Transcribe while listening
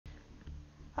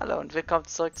Hallo und willkommen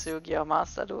zurück zu Yu-Gi-Oh!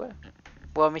 Master Duel,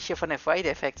 wo er mich hier von den Friday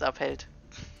Effects abhält.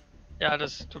 Ja,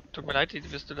 das tut mir leid,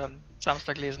 die wirst du dann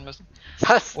Samstag lesen müssen.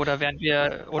 Was? Oder während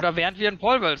wir in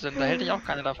Paulworld sind, da hält dich auch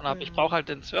keiner davon ab. Ich brauche halt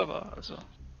den Server. Also,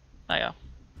 naja.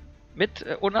 Mit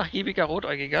unnachgiebiger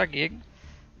Rotäugiger gegen.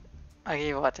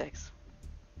 Magie-Vortex.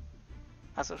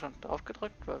 Hast du schon drauf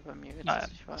gedrückt? Weil bei mir geht es Nein,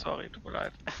 nicht weiter. sorry, tut mir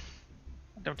leid.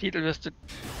 Und im Titel wirst du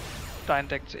dein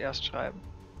Deck zuerst schreiben.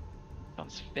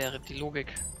 Sonst wäre die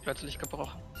Logik plötzlich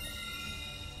gebrochen.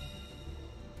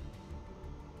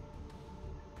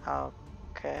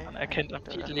 Okay. Man erkennt am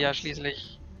Titel ja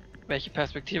schließlich, welche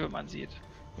Perspektive man sieht.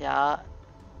 Ja,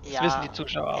 Das wissen ja, die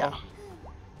Zuschauer ja. auch.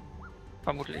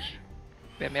 Vermutlich.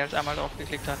 Wer mehr als einmal drauf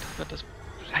geklickt hat, wird das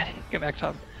gemerkt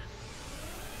haben.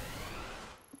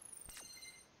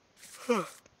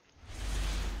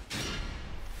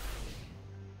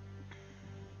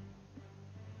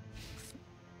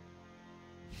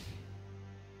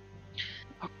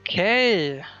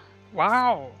 Okay.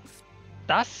 Wow.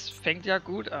 Das fängt ja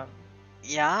gut an.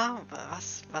 Ja,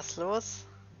 was los?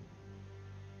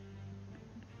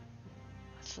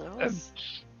 Was los?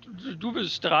 Du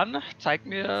bist dran. Zeig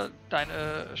mir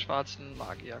deine schwarzen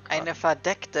Magierkarten. Eine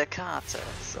verdeckte Karte.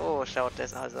 So schaut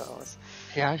das also aus.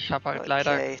 Ja, ich habe halt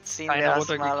leider Okay, ziehen wir keine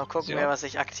erstmal und gucken wir, Rotäugiger. was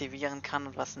ich aktivieren kann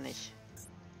und was nicht.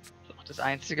 Das ist auch das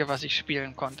Einzige, was ich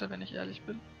spielen konnte, wenn ich ehrlich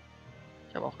bin.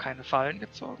 Ich habe auch keine Fallen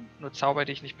gezogen. Nur Zauber,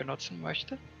 die ich nicht benutzen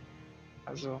möchte.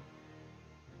 Also,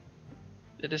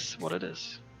 it is what it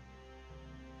is.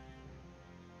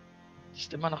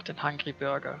 Ist immer noch den Hungry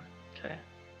Burger. Okay.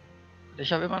 Und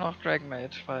ich habe immer noch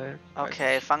Dragonmaid, weil...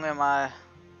 Okay, fangen wir mal.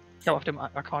 Ich habe auf dem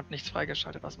Account nichts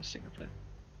freigeschaltet aus dem Singleplay.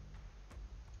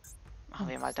 Machen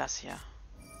wir mal das hier.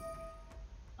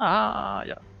 Ah,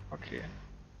 ja. Okay.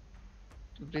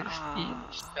 Du willst die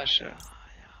Special. Ja.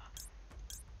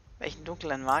 Welchen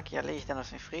dunklen Magier lege ich denn auf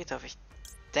den Friedhof? Ich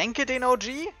denke den OG?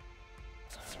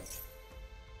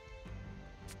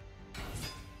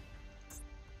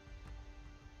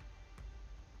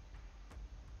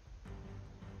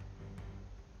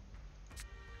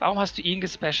 Warum hast du ihn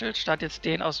gespecialt, statt jetzt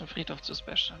den aus dem Friedhof zu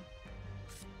specialen?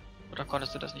 Oder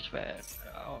konntest du das nicht wählen?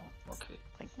 Ja, okay.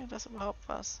 Bringt mir das überhaupt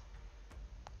was?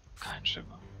 Kein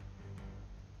Schimmer.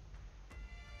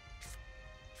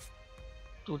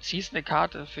 Du ziehst eine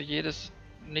Karte für jedes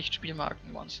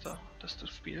Nicht-Spielmarkenmonster, das du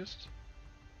spielst.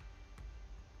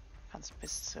 Kannst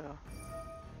bis zu.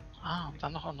 Ah, und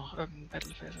dann auch noch irgendein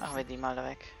Battleface. Machen wir die mal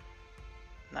weg.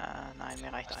 Nein,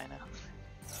 mir reicht eine.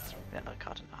 Die andere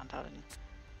Karte in der Hand halten.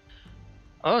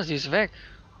 Oh, sie ist weg.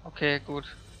 Okay,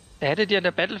 gut. Der hätte dir in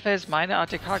der Battleface meine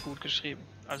ATK gut geschrieben.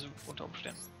 Also unter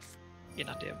Umständen. Je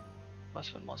nachdem, was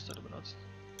für ein Monster du benutzt.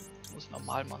 Muss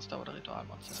Normalmonster oder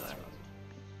Ritualmonster sein. Also.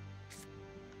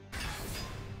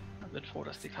 Man bin froh,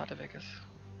 dass die Karte weg ist.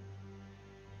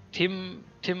 Tim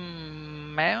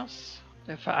Mayers,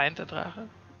 der vereinte Drache.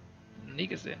 Nie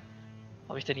gesehen.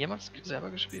 Habe ich den jemals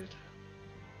selber gespielt?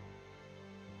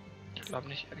 Ich glaube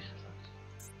nicht, ehrlich gesagt.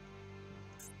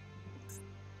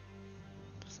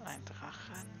 Das ist ein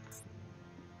Drachen.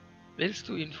 Willst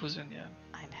du ihn fusionieren?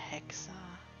 Ein Hexer.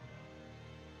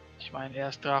 Ich meine, er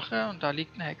ist Drache und da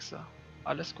liegt ein Hexer.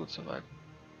 Alles gut soweit.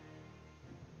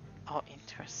 Oh,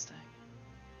 interesting.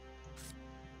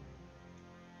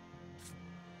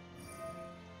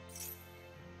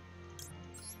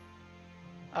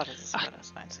 Oh, das ist aber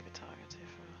das einzige Target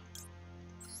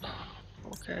hierfür.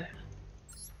 Okay.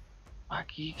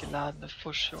 Magie geladene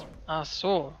Fusion. Ach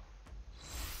so.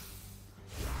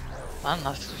 Mann,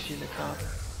 hast du viele Karten.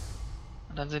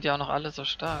 Und dann sind die auch noch alle so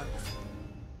stark.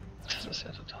 Das ist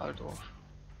ja total doof.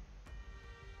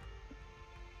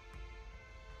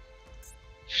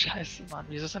 Scheiße, Mann.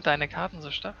 Wieso sind deine Karten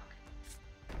so stark?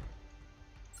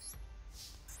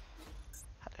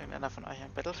 Hat irgendeiner von euch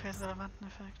einen Battleface-relevanten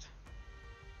Effekt?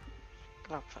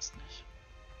 Glaub fast nicht.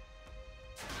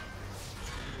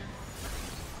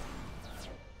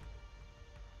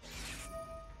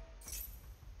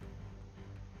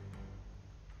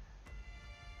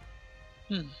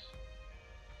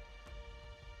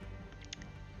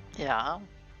 Ja.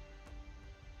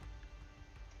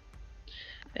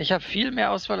 Ich habe viel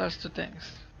mehr Auswahl, als du denkst.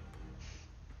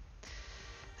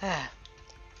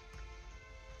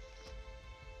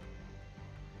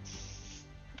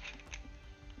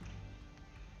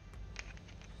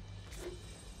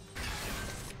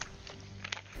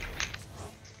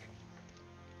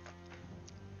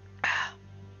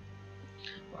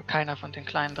 Aber keiner von den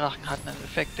kleinen Drachen hat einen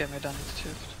Effekt, der mir dann jetzt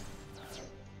hilft.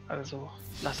 Also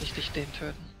lasse ich dich den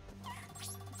töten.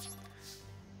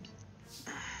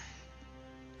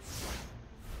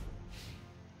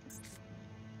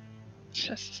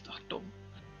 Das ist doch dumm.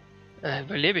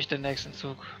 Überlebe ich den nächsten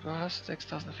Zug? Du hast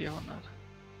 6400.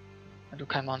 Wenn du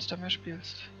kein Monster mehr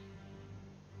spielst.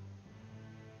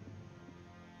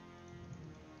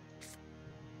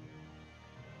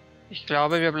 Ich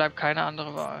glaube, mir bleibt keine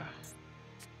andere Wahl.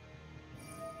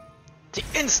 Die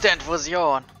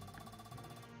Instant-Fusion!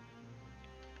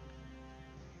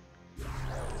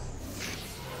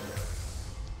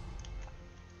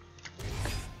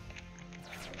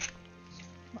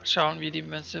 Mal schauen, wie die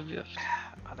Münze wirft.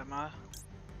 Warte mal.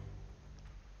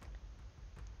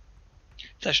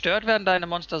 Zerstört werden deine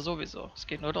Monster sowieso. Es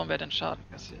geht nur darum, wer den Schaden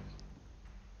kassiert.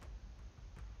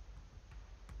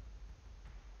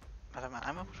 Warte mal,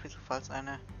 einmal pro Spiel, falls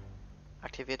eine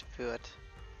aktiviert wird.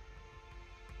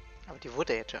 Aber die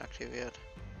wurde jetzt schon aktiviert.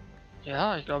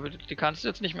 Ja, ich glaube, die kannst du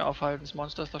jetzt nicht mehr aufhalten. Das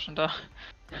Monster ist doch schon da.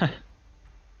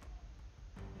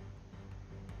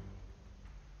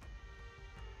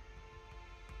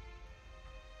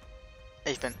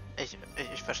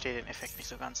 Ich verstehe den Effekt nicht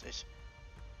so ganz,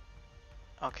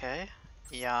 Okay.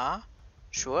 Ja.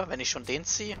 Sure, wenn ich schon den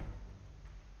ziehe.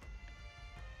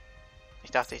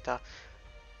 Warte,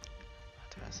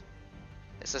 was?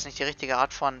 Ist das nicht die richtige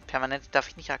Art von permanent darf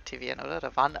ich nicht aktivieren, oder?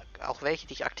 Da waren auch welche,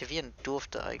 die ich aktivieren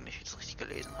durfte eigentlich, wie ich es richtig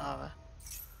gelesen habe.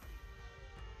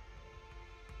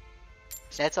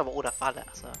 Schnellst aber oder Falle,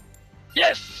 also.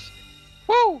 Yes!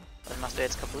 Woo! Was machst du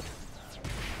jetzt kaputt?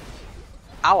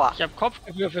 Aua! Ich habe Kopf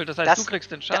gewürfelt, das heißt, du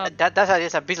kriegst den Schaden. Das hat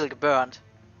jetzt ein bisschen geburnt.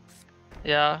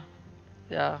 Ja,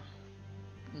 ja,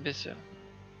 ein bisschen.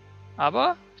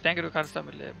 Aber ich denke, du kannst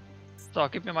damit leben. So,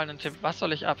 gib mir mal einen Tipp. Was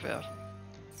soll ich abwerfen?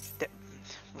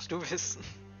 Musst du wissen.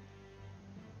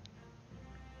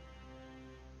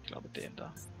 Ich glaube, den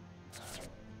da.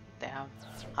 Der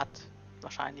hat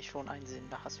wahrscheinlich schon einen Sinn,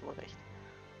 da hast du wohl recht.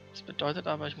 Das bedeutet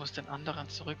aber, ich muss den anderen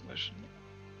zurückmischen.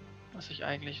 Was ich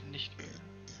eigentlich nicht will.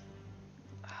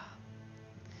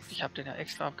 Ich habe den ja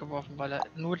extra abgeworfen, weil er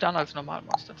nur dann als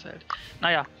Normalmonster zählt.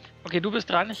 Naja, okay, du bist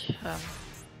dran.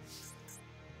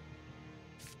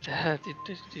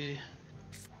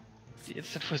 Die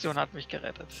Instant-Fusion hat mich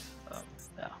gerettet.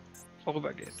 Ja,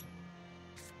 vorübergehend.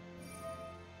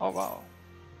 Oh wow.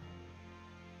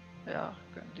 Ja,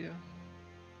 gönn dir.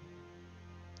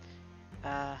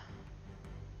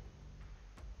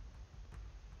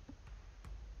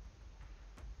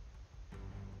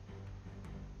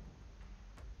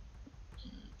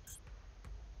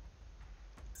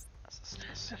 Was ist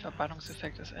das? Der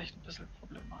Verbannungseffekt ist echt ein bisschen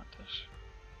problematisch.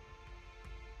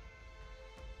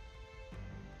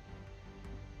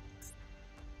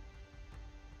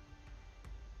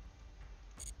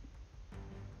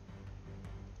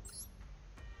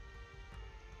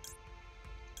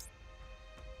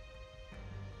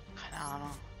 Keine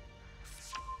Ahnung.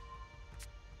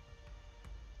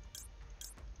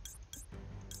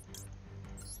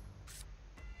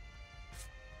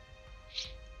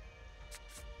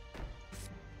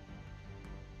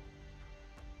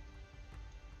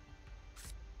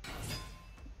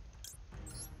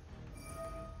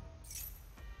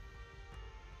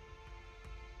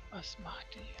 Was macht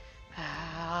die?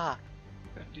 Ah,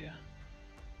 Gönn dir.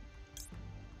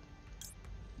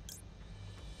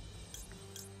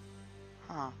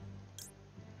 ah.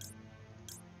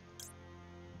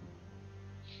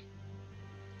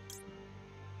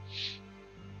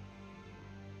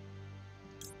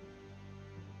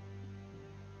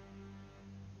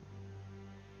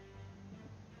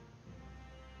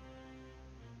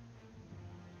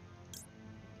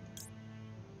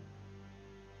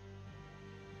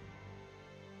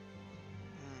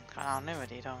 Keine Ahnung, nehmen wir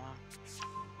die doch mal.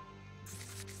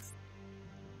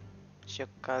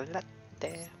 Schokolade.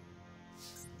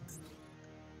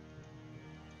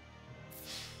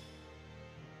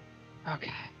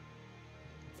 Okay.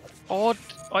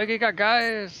 Rotäugiger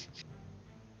Geist.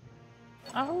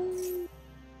 Au.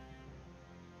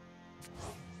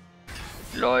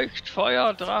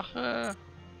 Leuchtfeuerdrache.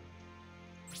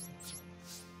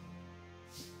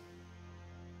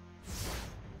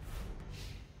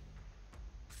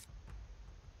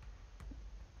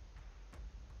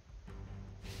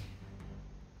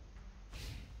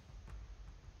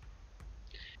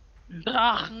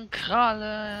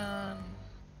 Drachenkrallen.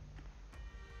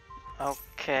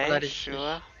 Okay,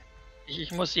 sure.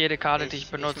 Ich muss jede Karte, die ich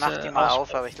benutze, Ich mach die mal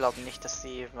auf, aber ich glaube nicht, dass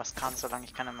sie was kann, solange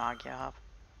ich keine Magier habe.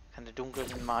 Keine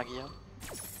dunklen Magier.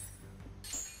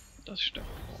 Das stimmt,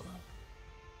 oder?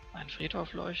 Ein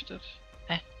Friedhof leuchtet.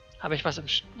 Habe ich was im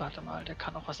Warte mal, der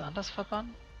kann auch was anderes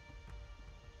verbannen?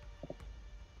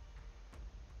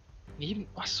 Wie?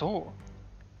 Ach so.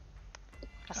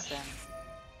 Was denn?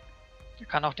 Der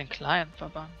kann auch den Kleinen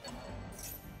verbannen.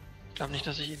 Ich glaube nicht,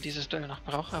 dass ich ihn dieses Duell noch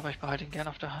brauche, aber ich behalte ihn gern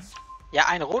auf der Hand. Ja,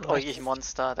 ein Du weißt rotäugig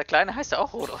Monster. Der Kleine heißt ja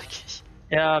auch rotäugig.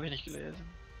 Ja, habe ich nicht gelesen.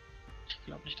 Ich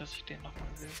glaube nicht, dass ich den nochmal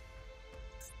will.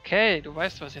 Okay, du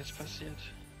weißt, was jetzt passiert.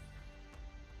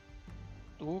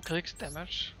 Du kriegst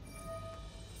Damage.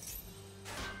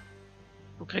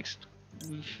 Du kriegst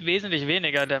wesentlich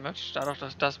weniger Damage, dadurch,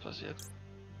 dass das passiert.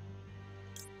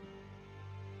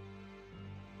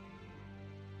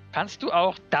 Kannst du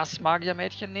auch das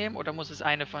Magiermädchen nehmen oder muss es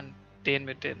eine von denen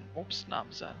mit den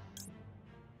Obstnamen sein?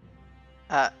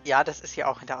 Ja, das ist ja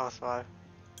auch in der Auswahl.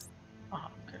 Aha,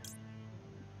 okay.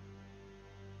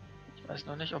 Ich weiß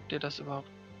noch nicht, ob dir das überhaupt...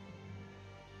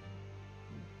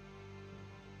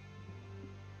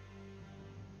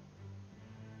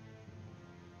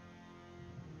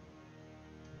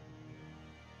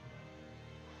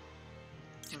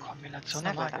 Die Kombination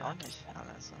Das der ist ja Magier. auch nicht.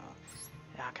 Also,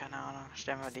 ja, keine Ahnung.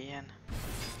 Stellen wir die hin.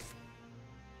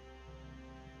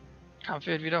 Kampf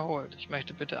wird wiederholt. Ich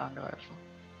möchte bitte angreifen.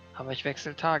 Aber ich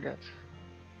wechsle Target.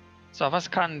 So, was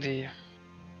kann die?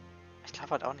 Ich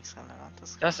glaube halt auch nichts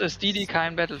Relevantes. Das ist die, die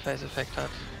keinen Battleface-Effekt hat.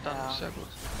 Dann Ja. ist ja gut.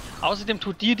 Außerdem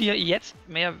tut die dir jetzt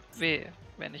mehr weh,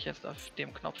 wenn ich jetzt auf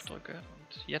dem Knopf drücke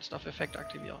und jetzt auf Effekt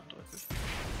aktivieren drücke.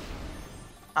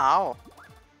 Au.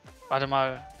 Warte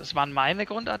mal, das waren meine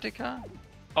Grund-ATK?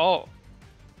 Oh.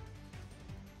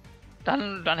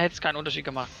 Dann hätte es keinen Unterschied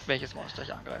gemacht, welches Monster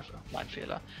ich angreife. Mein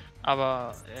Fehler.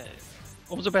 Aber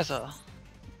umso besser.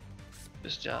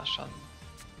 Bist ja schon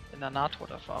in der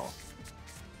Nahtoderfahrung.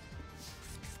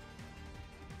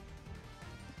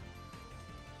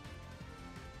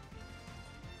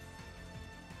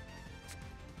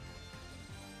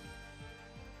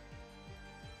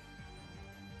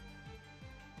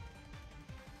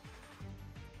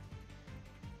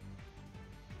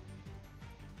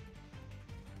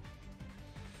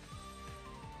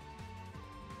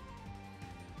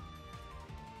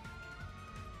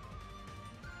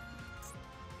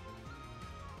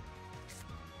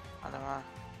 Warte mal.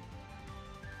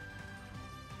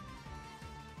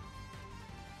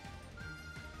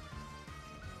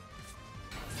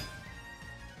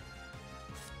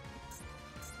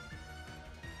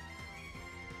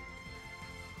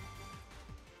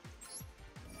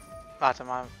 Warte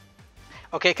mal.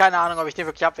 Okay, keine Ahnung, ob ich den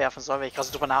wirklich abwerfen soll, wenn ich gerade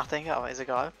so drüber nachdenke, aber ist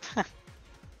egal.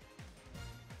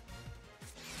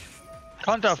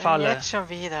 Konterfalle. Jetzt schon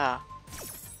wieder.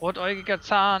 Rotäugiger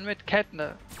Zahn mit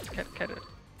Kette. Kette.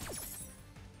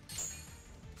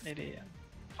 Nee, die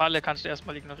Falle kannst du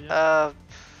erstmal ignorieren.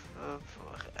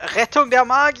 Rettung der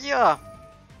Magier!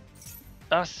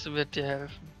 Das wird dir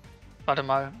helfen. Warte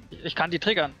mal, ich kann die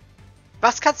triggern.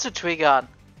 Was kannst du triggern?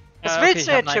 Was Okay, willst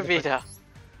du ich hab jetzt schon Nein gedrückt. wieder?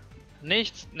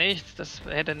 Nichts, das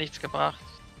hätte nichts gebracht.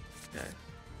 Geil.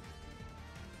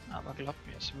 Aber glaub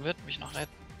mir, es wird mich noch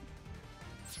retten.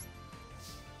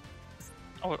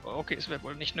 Oh, okay, es wird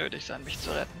wohl nicht nötig sein, mich zu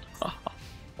retten.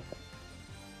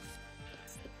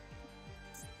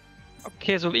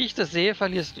 Okay, so wie ich das sehe,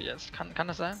 verlierst du jetzt. Kann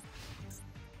das sein?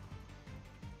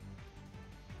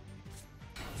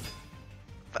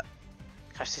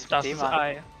 Greifst du Das mit ist dem an?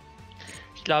 Ei.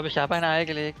 Ich glaube, ich habe ein Ei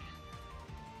gelegt.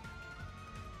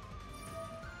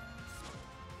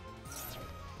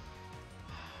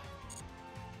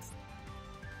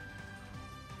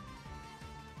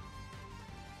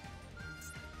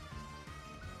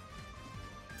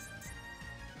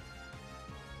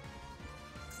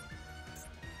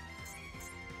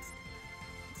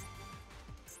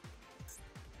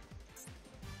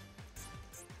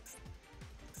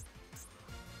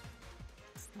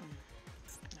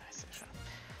 Ja, ist ja schon.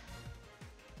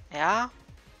 Ja?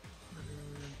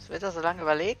 Es wird da so lange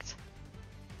überlegt.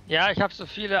 Ja, ich habe so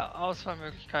viele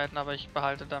Auswahlmöglichkeiten, aber ich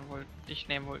behalte dann wohl, ich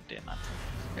nehme wohl den an.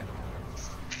 Okay.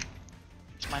 Das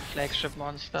ist mein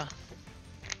Flagship-Monster.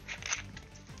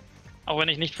 Auch wenn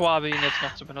ich nicht vorhabe, ihn jetzt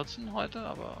noch zu benutzen heute,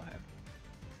 aber hey,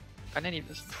 kann ja nie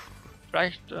wissen.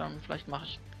 Vielleicht mache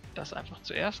ich das einfach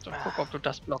zuerst und gucke, ob du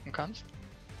das blocken kannst.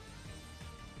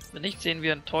 Wenn nicht, sehen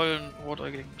wir einen tollen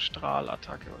rotäugigen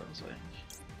Strahlattacke oder so ähnlich.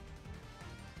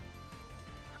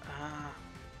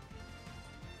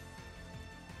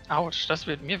 Autsch, das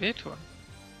wird mir wehtun.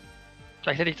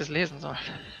 Vielleicht hätte ich das lesen sollen.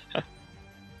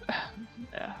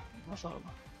 Ja, was auch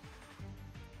immer.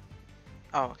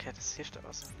 Oh, okay, das hilft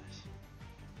aber so nicht.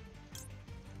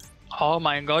 Oh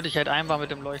mein Gott, ich hätte einfach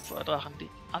mit dem Leuchtfeuerdrachen die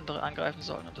andere angreifen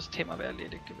sollen und das Thema wäre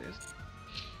erledigt gewesen.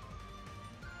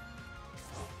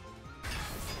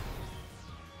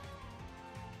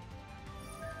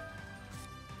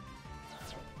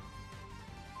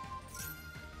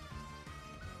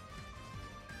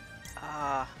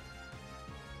 Ah.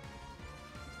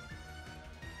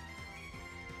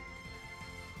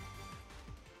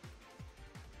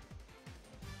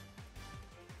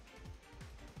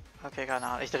 Okay, keine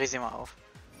Ahnung. Ich drehe sie mal auf.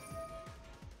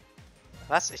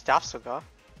 Was? Ich darf sogar?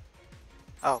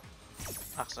 Oh.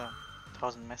 Ach so.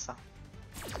 1000 Messer.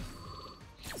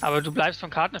 Aber du bleibst von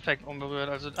Karteneffekten unberührt,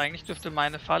 also eigentlich dürfte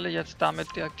meine Falle jetzt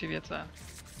damit deaktiviert sein.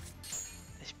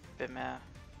 Ich bin mir...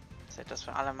 Seht das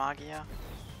für alle Magier?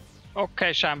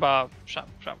 Okay, scheinbar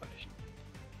nicht.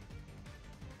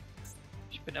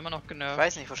 Ich bin immer noch Ich genervt.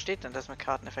 weiß nicht, wo steht denn das mit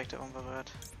Karteneffekte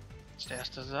unberührt? Das ist der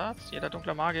erste Satz. Jeder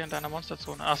dunkler Magier in deiner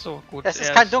Monsterzone. Ach so, gut. Das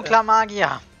ist kein dunkler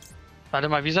Magier! Warte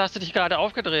mal, wieso hast du dich gerade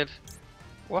aufgedreht?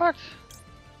 What?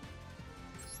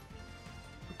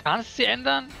 Du kannst sie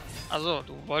ändern? Also,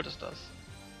 du wolltest das.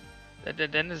 Der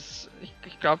Dennis,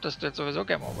 ich glaube, dass du jetzt sowieso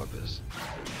Game Over bist.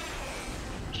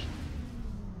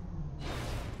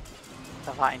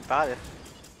 Da war ein Ball.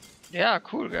 Ja,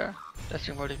 cool, gell?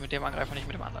 Deswegen wollte ich mit dem angreifen, nicht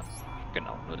mit dem anderen.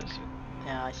 Genau, nur deswegen.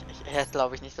 Ja, ich hätte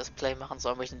glaube ich nicht das Play machen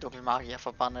sollen, weil ich den dunklen Magier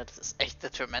verbanne. Das ist echt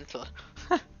detrimental.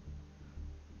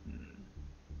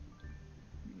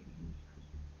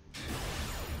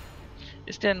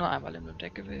 Ist der nur einmal im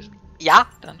Deck gewesen? Ja!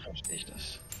 Dann verstehe ich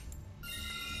das.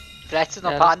 Vielleicht sind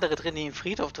noch Ja, ein paar das- andere drin, die in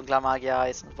Friedhof dunkler Magier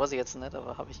heißen. Das weiß ich jetzt nicht,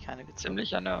 aber habe ich keine gezogen.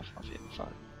 Ziemlicher Nerv, auf jeden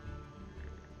Fall.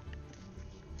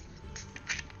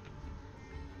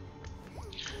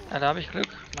 Ja, da habe ich Glück.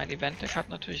 Mein Event-Deck hat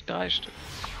natürlich 3 Stück.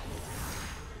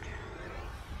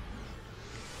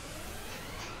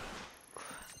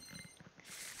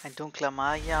 Ein dunkler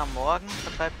Magier am Morgen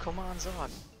vertreibt Kummer und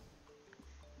Sorgen.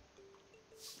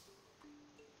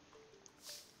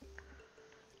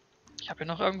 Ich habe hier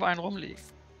noch irgendwo einen rumliegen.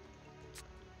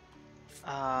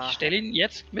 Ah, Ich stelle ihn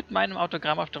jetzt mit meinem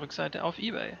Autogramm auf der Rückseite auf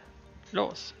eBay.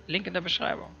 Los, Link in der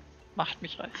Beschreibung. Macht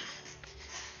mich reich.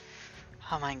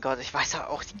 oh mein Gott, ich weiß aber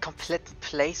auch die kompletten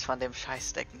Plays von dem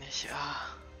Scheißdeck nicht. Ah.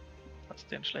 Hast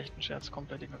den schlechten Scherz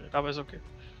komplett ignoriert, aber ist okay.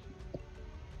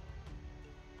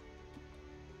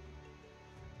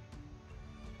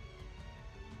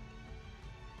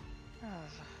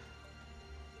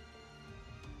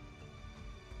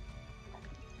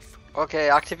 Okay,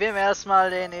 aktivieren wir erstmal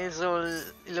den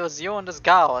Illusion des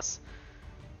Chaos.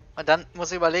 Und dann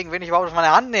muss ich überlegen, wen ich überhaupt auf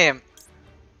meine Hand nehme.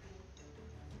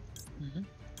 Mhm.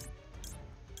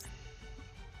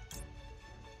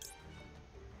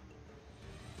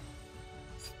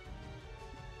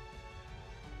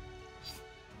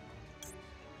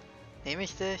 Nehme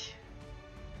ich dich?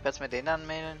 Werd's mir den dann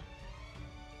mailen?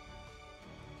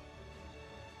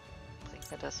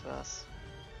 Bringt mir das was?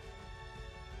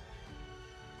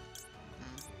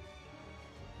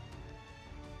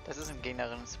 Das ist im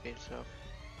Gegnerinnen-Spielzug.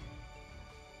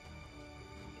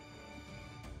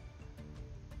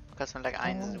 Du kannst mir gleich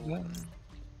einsuchen.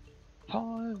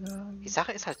 Die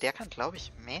Sache ist halt, der kann glaube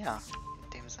ich mehr. In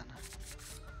dem Sinne.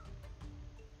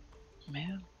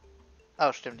 Mehr?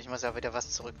 Oh stimmt, ich muss ja wieder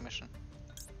was zurückmischen.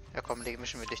 Ja komm,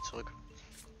 mischen wir dich zurück.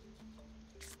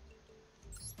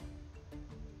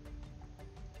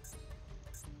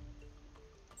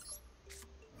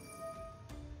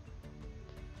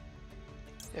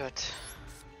 Gut.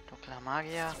 Dunkler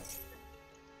Magier.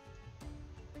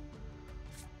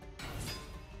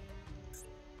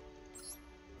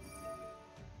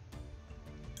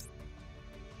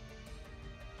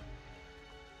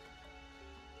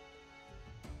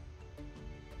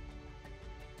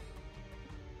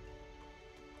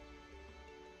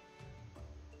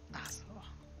 Ach so.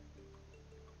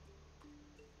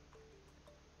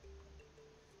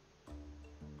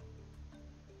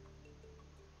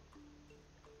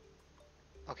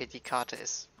 Okay, die Karte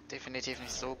ist definitiv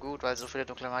nicht so gut, weil so viele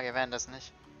dunkle Magier werden das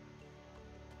nicht.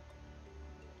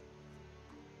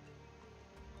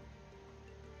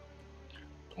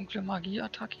 Dunkle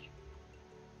Magie-Attacke.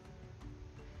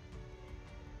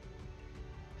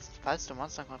 Falls du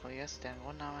Monster kontrollierst, deren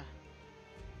Grundname.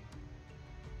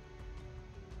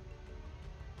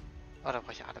 Oh, da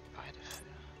brauche ich alle beide für.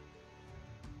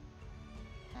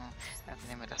 Dann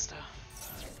nehmen wir das da.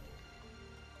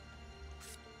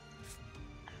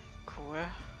 Cool.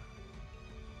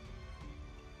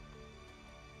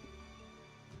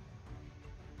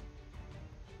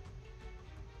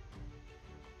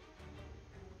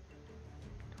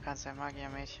 Du kannst ein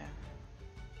Magiermädchen.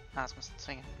 Ah, es muss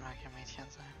zwingend ein Magiermädchen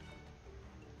sein.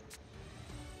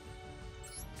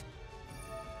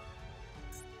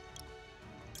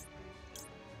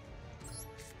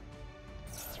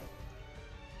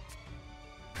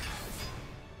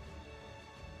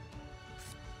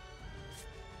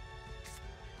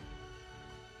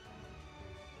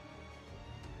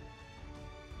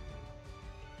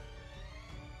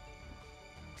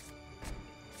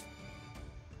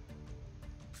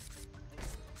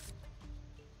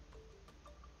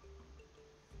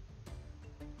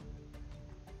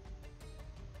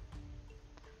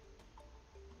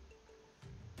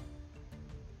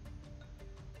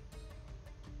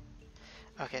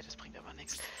 Okay, das bringt aber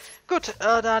nichts. Gut,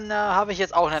 dann habe ich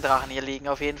jetzt auch einen Drachen hier liegen,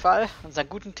 auf jeden Fall. Unseren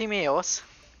guten Timeos.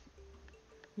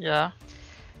 Ja.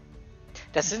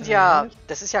 Das ist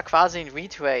ja quasi ein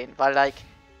Retrain, weil, like,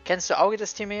 kennst du Auge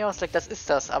des Timeos? Like, das ist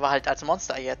das, aber halt als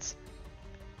Monster jetzt.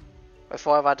 Weil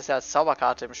vorher war das ja als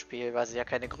Zauberkarte im Spiel, weil sie ja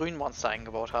keine grünen Monster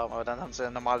eingebaut haben, aber dann haben sie ja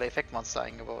normale Effektmonster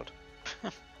eingebaut.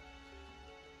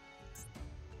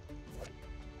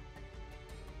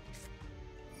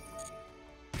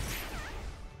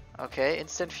 Okay,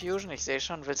 Instant Fusion, ich sehe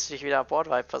schon. Willst du dich wieder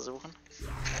Boardwipe versuchen?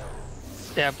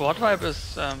 Der Boardwipe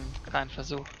ist kein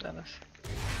Versuch, Dennis.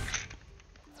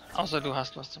 Außer du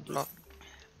hast was zum Blocken.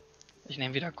 Ich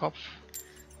nehme wieder Kopf.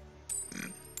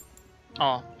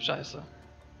 Oh, scheiße.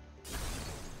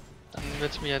 Dann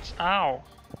wird's mir jetzt... Au!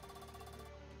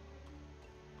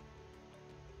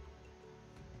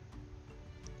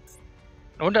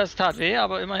 Und das tat weh,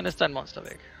 aber immerhin ist dein Monster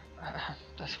weg.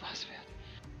 Das war's wert.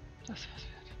 Das war's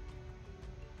wert.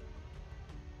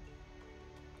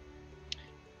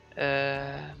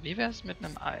 Wie wär's mit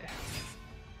einem Ei?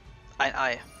 Ein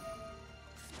Ei.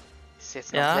 Ist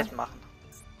jetzt Ja. komplett machen.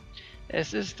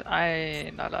 Es ist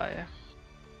einerlei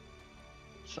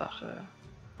Sache.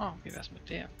 Oh, wie wär's mit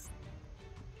dem?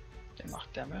 Der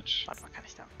macht Damage. Warte mal, kann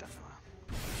ich damit dann nur...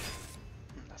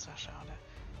 das war schade.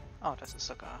 Oh, das ist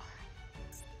sogar...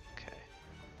 Okay.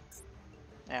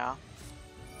 Ja.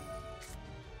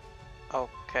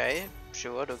 Okay,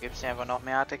 sure, du gibst mir einfach noch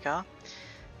mehr ATK.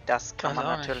 Das kann man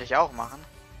natürlich auch machen.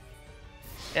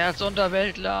 Er als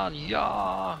Unterweltler,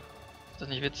 ja! Ist das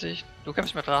nicht witzig? Du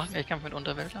kämpfst mit Drachen, ich kämpfe mit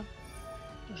Unterweltlern.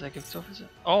 Das ergibt so viel Sinn.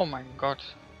 Oh mein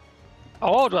Gott.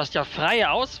 Oh, du hast ja freie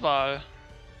Auswahl.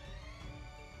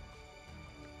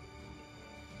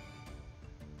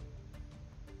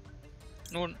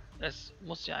 Nun, es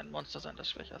muss ja ein Monster sein, das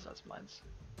schwächer ist als meins.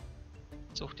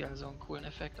 Such dir also einen coolen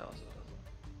Effekt aus oder so.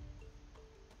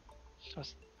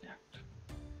 Was? Ja.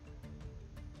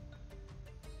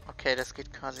 Okay, das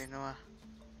geht quasi nur...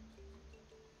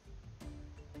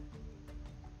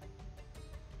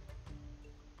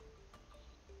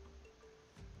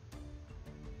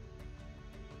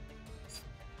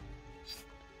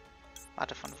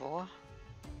 Warte, von wo?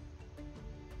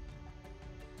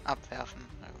 Abwerfen.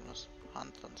 Muss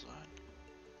Hand drin sein.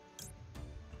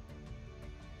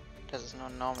 Das ist nur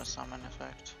ein Normal Summon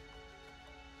Effekt.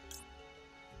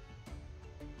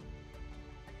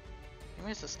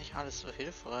 Irgendwie ist das nicht alles so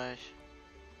hilfreich.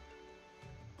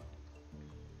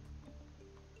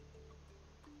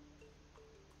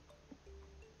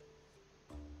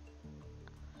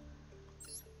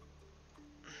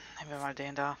 Nehmen wir mal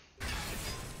den da.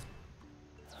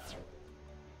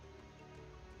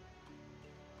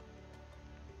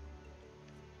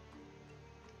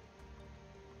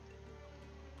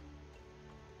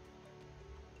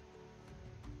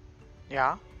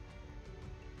 Ja.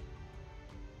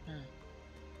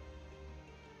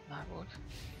 Na gut.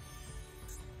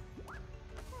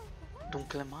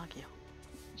 Dunkle Magier.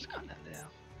 Was kann denn der?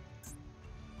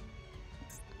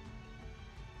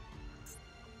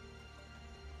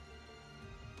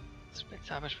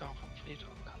 Spezialbeschwörung vom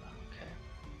Friedhof kann er, okay.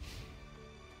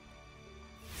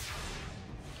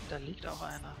 Da liegt auch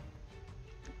einer.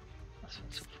 Was für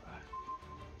ein Zufall.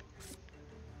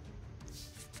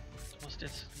 Du musst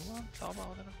jetzt nur einen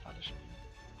Zauber oder eine Falle spielen.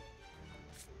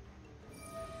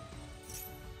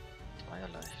 Das war ja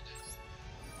leicht.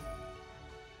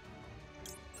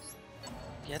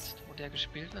 Und jetzt, wo der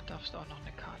gespielt wird, darfst du auch noch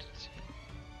eine Karte ziehen.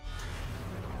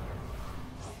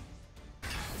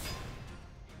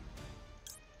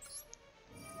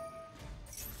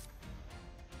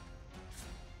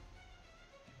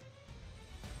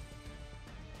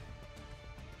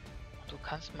 Du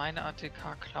kannst meine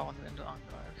ATK klauen, wenn du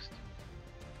angreifst.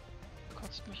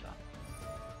 Kotzt mich an.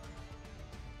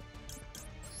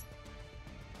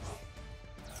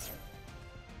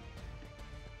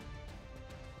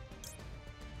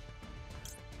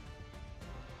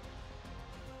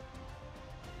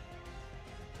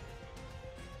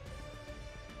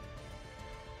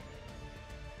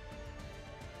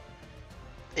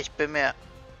 Ich bin mir...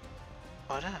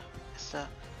 Oder? Ist da...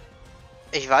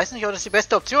 Ich weiß nicht, ob das die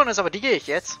beste Option ist, aber die gehe ich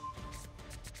jetzt.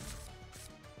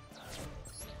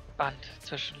 Band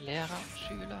zwischen Lehrer und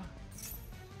Schüler.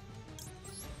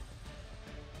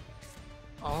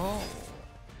 Oh.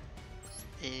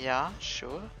 Ja,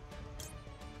 sure.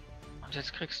 Und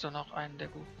jetzt kriegst du noch einen der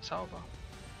guten Zauber.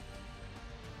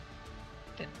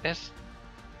 Den besten.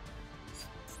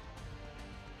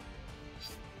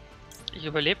 Ich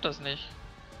überlebe das nicht.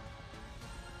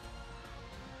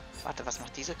 Warte, was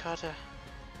macht diese Karte?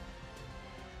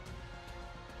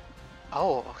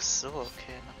 Oh, ach so,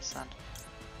 okay, interessant.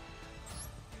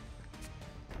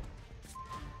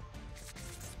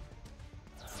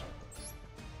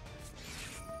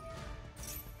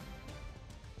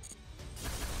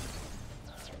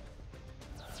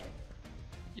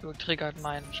 Du triggert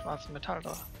meinen schwarzen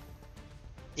Metalldrache.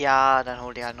 Ja, dann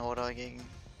hol dir halt einen Rotäugigen.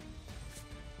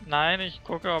 Nein, ich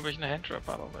gucke, ob ich eine Handtrap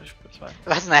habe, aber ich bezweifle.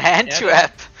 Was, eine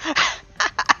Handtrap?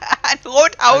 Ein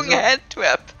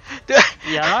Rotaugen-Handtrap!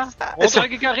 Ja,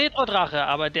 Rotäugiger Retro-Drache,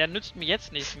 aber der nützt mir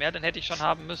jetzt nichts mehr, den hätte ich schon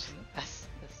haben müssen. Was?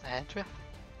 Das ist eine Handtrap?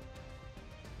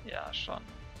 Ja, schon.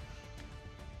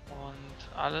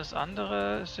 Und alles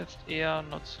andere ist jetzt eher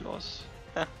nutzlos.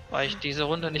 Weil ich diese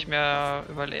Runde nicht mehr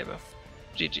überlebe.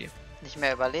 GG. Nicht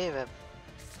mehr überlebe.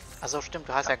 Achso, stimmt,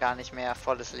 du hast ja gar nicht mehr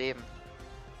volles Leben.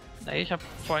 Nee, ich habe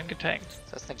vorhin getankt.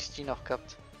 Das hast nämlich die noch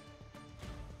gehabt.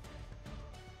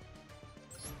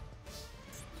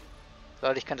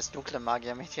 Leute, ich könnte das dunkle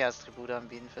Magie-Mädchen als Tribut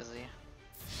anbieten für sie.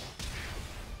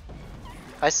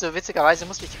 Weißt du, witzigerweise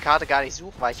musste ich die Karte gar nicht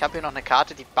suchen, weil ich habe hier noch eine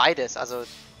Karte, die beides, also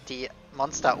die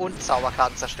Monster- und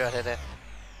Zauberkarten zerstört hätte.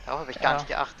 Darauf habe ich gar nicht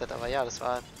geachtet, aber ja, das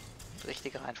war die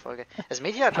richtige Reihenfolge. Das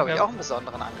Mädchen hat, glaube ich, auch einen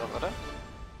besonderen Angriff, oder?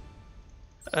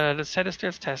 Das hättest du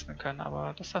jetzt testen können,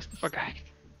 aber das hast du vergeigt.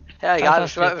 Ja, egal,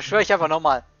 beschwöre ich einfach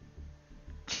nochmal.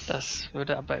 Das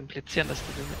würde aber implizieren, dass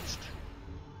du gewinnst.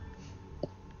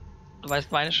 Du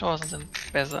weißt, meine Chancen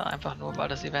sind besser, einfach nur, weil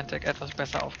das Event-Deck etwas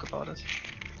besser aufgebaut ist.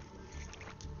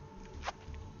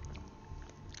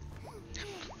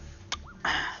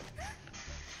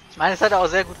 Ich meine, es hat auch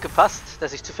sehr gut gepasst,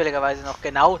 dass ich zufälligerweise noch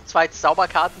genau 2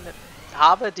 Zauberkarten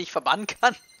habe, die ich verbannen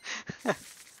kann.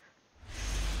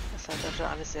 Das hat ja schon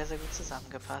alles sehr, sehr gut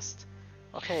zusammengepasst.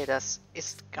 Okay, das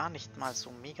ist gar nicht mal so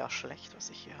mega schlecht,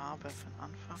 was ich hier habe für den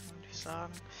Anfang, würde ich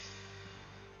sagen.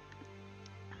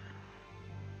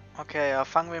 Okay, ja,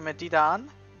 fangen wir mit die da an.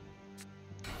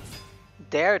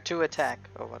 Dare to attack.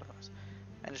 Oh, warte was.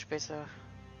 Wenn du später...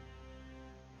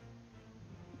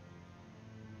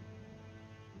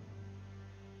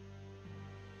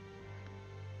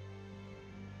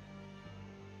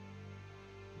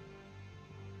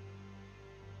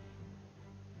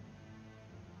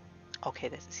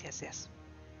 Okay, das ist jetzt erst.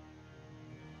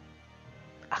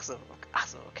 Ach so,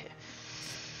 okay.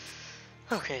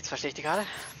 Okay, jetzt verstehe ich die gerade.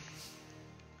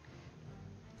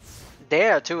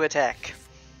 Dare to attack.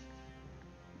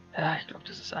 Ja, ich glaube,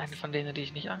 das ist eine von denen, die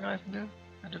ich nicht angreifen will,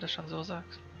 wenn du das schon so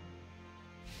sagst.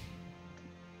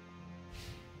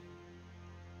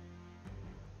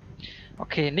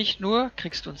 Okay, nicht nur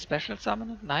kriegst du ein Special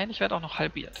Summon, nein, ich werde auch noch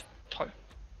halbiert. Toll.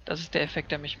 Das ist der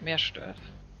Effekt, der mich mehr stört.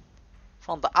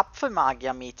 Von der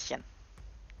Apfelmagier-Mädchen.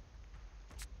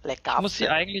 Lecker Ich muss sie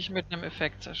Apfel. eigentlich mit einem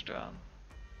Effekt zerstören.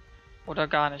 Oder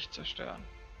gar nicht zerstören.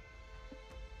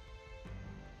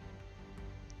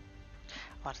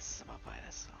 Oh, das ist aber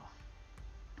beides so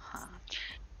hart.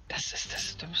 Das ist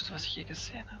das Dümmste, was ich je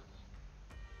gesehen habe.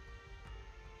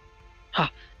 Ha,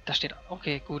 da steht...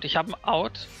 Okay, gut, ich habe ein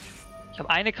Out. Ich habe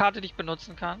eine Karte, die ich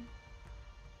benutzen kann.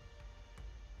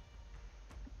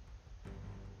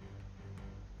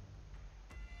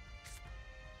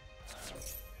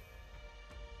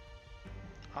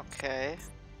 Okay.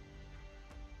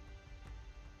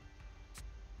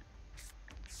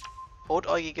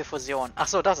 Rotäugige Fusion. Ach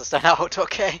so, das ist dein Auto,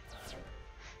 okay.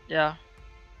 Ja.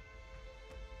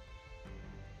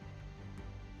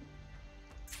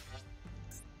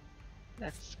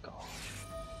 Let's go.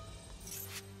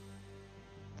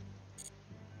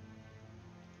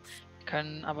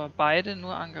 Können aber beide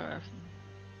nur angreifen.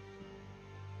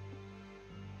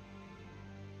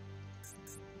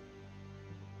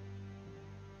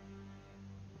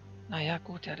 Naja,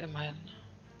 gut, der hat immerhin.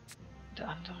 Der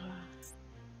andere.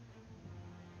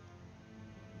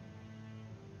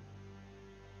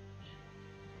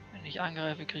 Wenn ich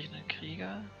angreife, kriege ich einen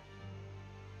Krieger.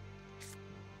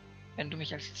 Wenn du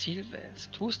mich als Ziel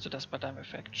wählst, tust du das bei deinem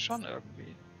Effekt schon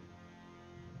irgendwie.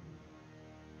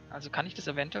 Also kann ich das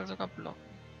eventuell sogar blocken.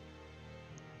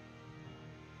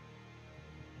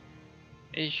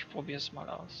 Ich probiere es mal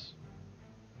aus.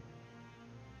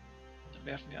 Dann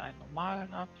werfen wir einen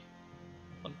normalen ab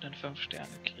und einen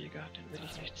 5-Sterne-Krieger. Den will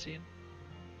ich nicht ziehen.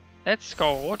 Let's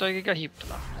go, Rotäugiger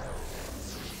Hiebdrache.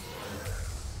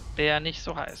 Der nicht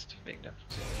so heißt, wegen der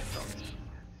Fusion.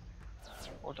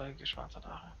 Rotäugige schwarzer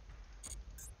Drache.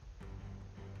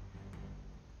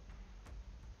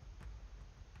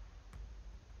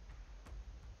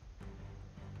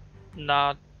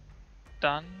 Na,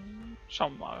 dann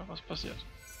schauen wir mal, was passiert.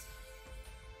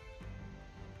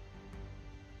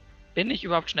 Bin ich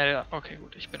überhaupt schnell? Okay,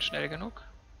 gut, ich bin schnell genug.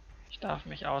 Ich darf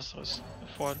mich ausrüsten,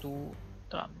 bevor du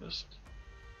dran bist.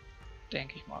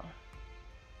 Denke ich mal.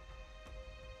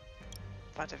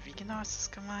 Warte, wie genau ist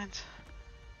das gemeint?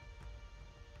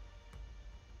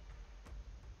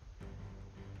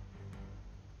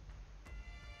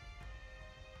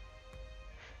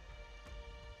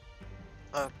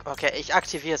 Okay, ich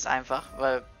aktiviere es einfach,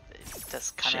 weil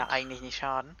das kann ja Shit. eigentlich nicht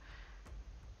schaden.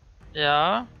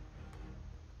 Ja.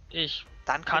 Ich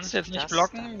Dann kann es kriegst du jetzt nicht das,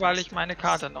 blocken, dann weil das, ich dann meine das.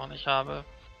 Karte noch nicht habe.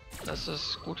 Das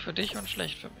ist gut für dich und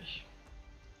schlecht für mich.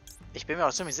 Ich bin mir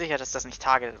auch ziemlich sicher, dass das nicht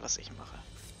targetet, was ich mache.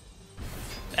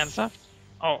 Ernsthaft?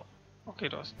 Oh. Okay,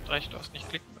 du hast recht, du hast nicht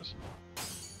klicken müssen.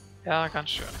 Ja, ganz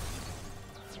schön.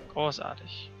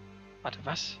 Großartig. Warte,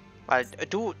 was? Weil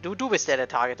du bist der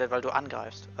targetet, weil du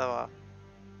angreifst. Aber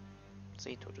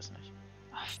sie tut es nicht.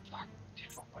 Ach, fuck.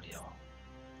 Die Bombardierung.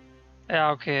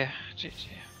 Ja, okay. GG.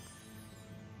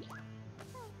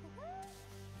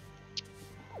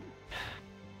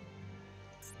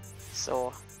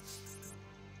 So.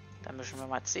 Dann müssen wir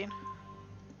mal ziehen.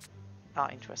 Ah,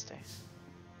 interesting.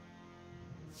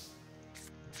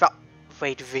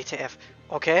 Wait, WTF.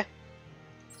 Okay.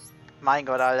 Mein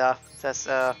Gott, Alter. Das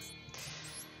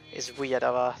ist weird,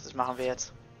 aber das machen wir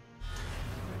jetzt.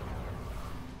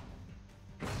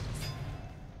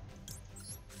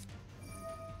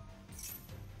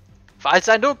 Falls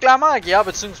ein dunkler Magier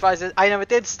bzw. einer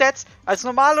mit den Stats als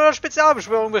Normal- oder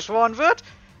Spezialbeschwörung beschworen wird,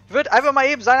 wird einfach mal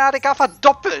eben seine ATK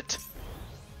verdoppelt.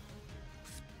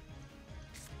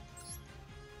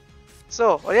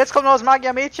 So, und jetzt kommt noch das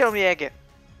Magier-Mädchen um die Ecke.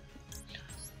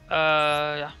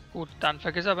 Ja, gut. Dann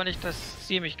vergiss aber nicht, dass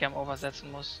sie mich Game Over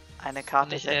setzen muss. Eine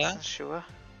Karte Nicht setzen, er. sure.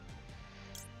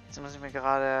 Jetzt muss ich mir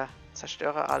gerade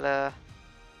zerstöre alle.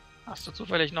 Hast du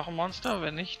zufällig noch ein Monster?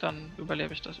 Wenn nicht, dann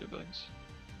überlebe ich das übrigens.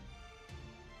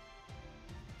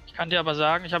 Ich kann dir aber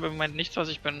sagen, ich habe im Moment nichts, was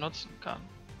ich benutzen kann.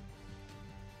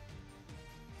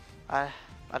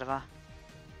 Warte mal.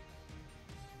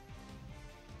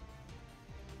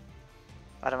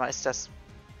 Warte mal, ist das...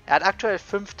 Er hat aktuell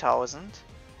 5000.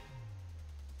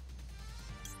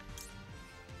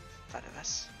 Warte,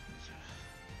 was?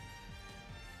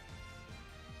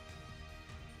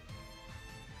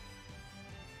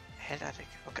 Heldartig.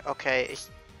 Okay,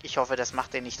 ich hoffe, das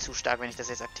macht den nicht zu stark, wenn ich das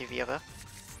jetzt aktiviere.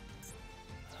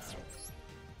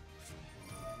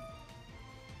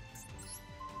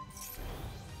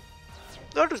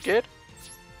 So, das geht.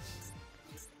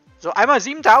 So, einmal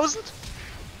 7000.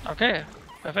 Okay,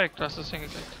 perfekt, du hast es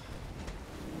hingekriegt.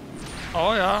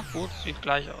 Oh ja, gut, sieht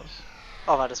gleich aus.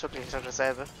 Oh, war das wirklich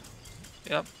dasselbe?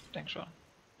 Ja, denk schon.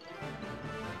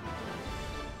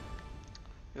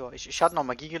 Ja, ich hatte noch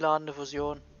Magie geladene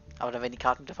Fusion. Aber dann wären die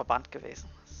Karten wieder verbannt gewesen.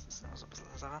 Das ist noch so ein bisschen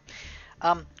eine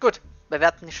Sache. Gut,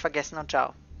 bewerten nicht vergessen und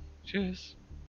ciao. Tschüss.